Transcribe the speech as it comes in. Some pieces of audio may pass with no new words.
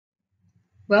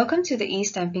Welcome to the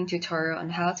e-stamping tutorial on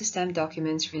how to stamp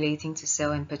documents relating to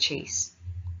sale and purchase.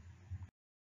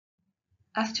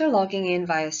 After logging in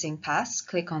via SingPass,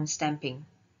 click on Stamping.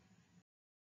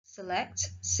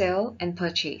 Select Sale and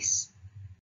Purchase.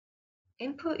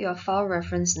 Input your file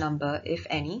reference number, if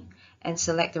any, and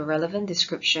select the relevant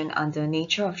description under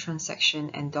Nature of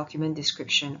Transaction and Document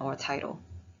Description or Title.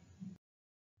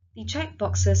 The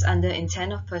checkboxes under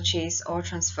Intent of Purchase or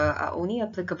Transfer are only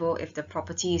applicable if the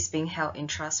property is being held in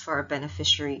trust for a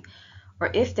beneficiary,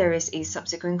 or if there is a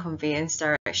subsequent conveyance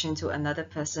direction to another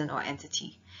person or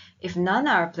entity. If none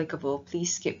are applicable,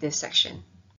 please skip this section.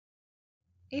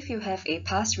 If you have a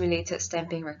past related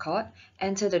stamping record,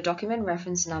 enter the document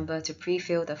reference number to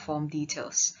pre-fill the form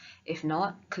details. If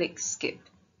not, click Skip.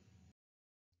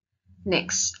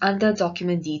 Next, under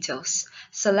Document Details,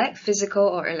 select Physical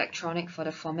or Electronic for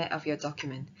the format of your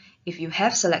document. If you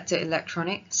have selected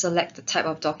Electronic, select the type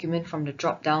of document from the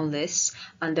drop-down list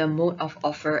under Mode of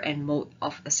Offer and Mode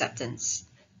of Acceptance.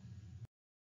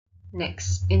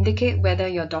 Next, indicate whether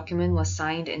your document was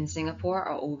signed in Singapore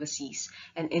or overseas,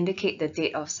 and indicate the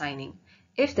date of signing.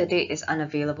 If the date is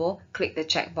unavailable, click the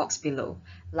checkbox below.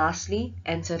 Lastly,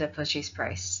 enter the purchase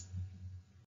price.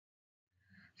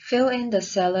 Fill in the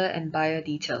seller and buyer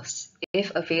details.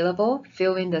 If available,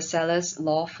 fill in the seller's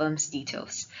law firm's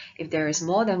details. If there is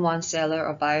more than one seller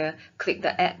or buyer, click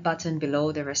the Add button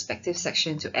below the respective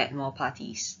section to add more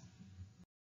parties.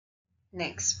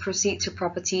 Next, proceed to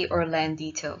Property or Land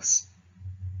Details.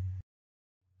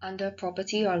 Under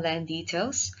Property or Land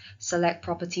Details, select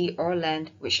Property or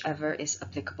Land, whichever is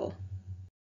applicable.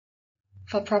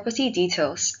 For property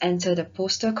details, enter the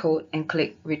postal code and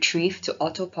click Retrieve to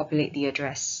auto-populate the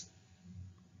address.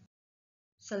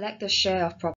 Select the share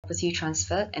of property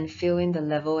transferred and fill in the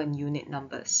level and unit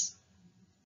numbers.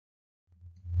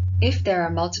 If there are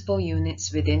multiple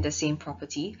units within the same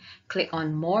property, click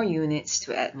on More Units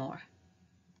to add more.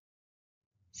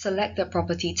 Select the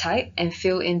property type and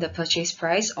fill in the purchase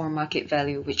price or market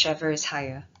value, whichever is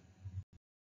higher.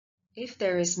 If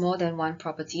there is more than one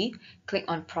property, click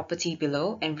on Property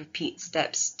below and repeat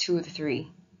steps 2 to 3.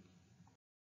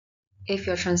 If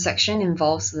your transaction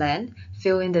involves land,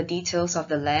 fill in the details of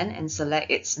the land and select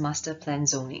its master plan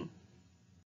zoning.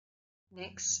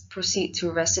 Next, proceed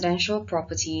to residential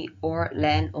property or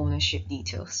land ownership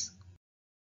details.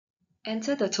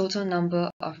 Enter the total number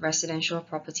of residential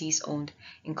properties owned,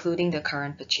 including the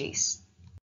current purchase.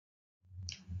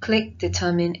 Click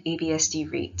Determine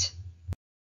ABSD rate.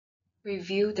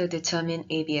 Review the Determine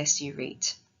ABSD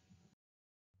rate.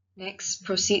 Next,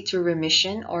 proceed to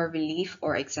Remission or Relief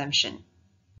or Exemption.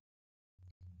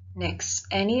 Next,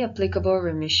 any applicable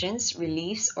remissions,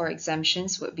 reliefs, or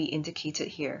exemptions would be indicated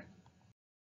here.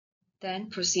 Then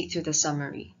proceed to the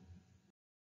summary.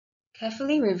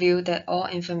 Carefully review that all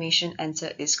information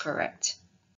entered is correct.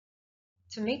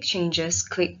 To make changes,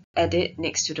 click Edit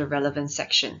next to the relevant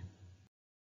section.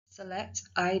 Select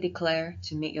I declare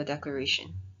to make your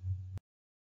declaration.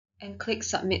 And click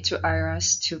Submit to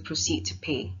IRAS to proceed to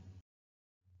pay.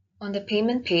 On the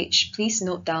payment page, please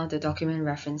note down the document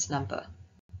reference number.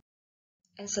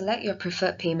 And select your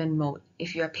preferred payment mode.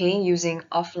 If you are paying using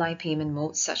offline payment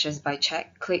modes such as by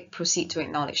check, click Proceed to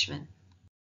Acknowledgement.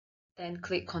 Then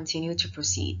click Continue to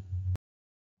proceed.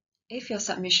 If your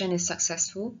submission is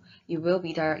successful, you will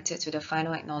be directed to the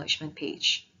final acknowledgement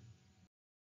page.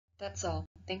 That's all.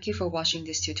 Thank you for watching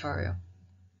this tutorial.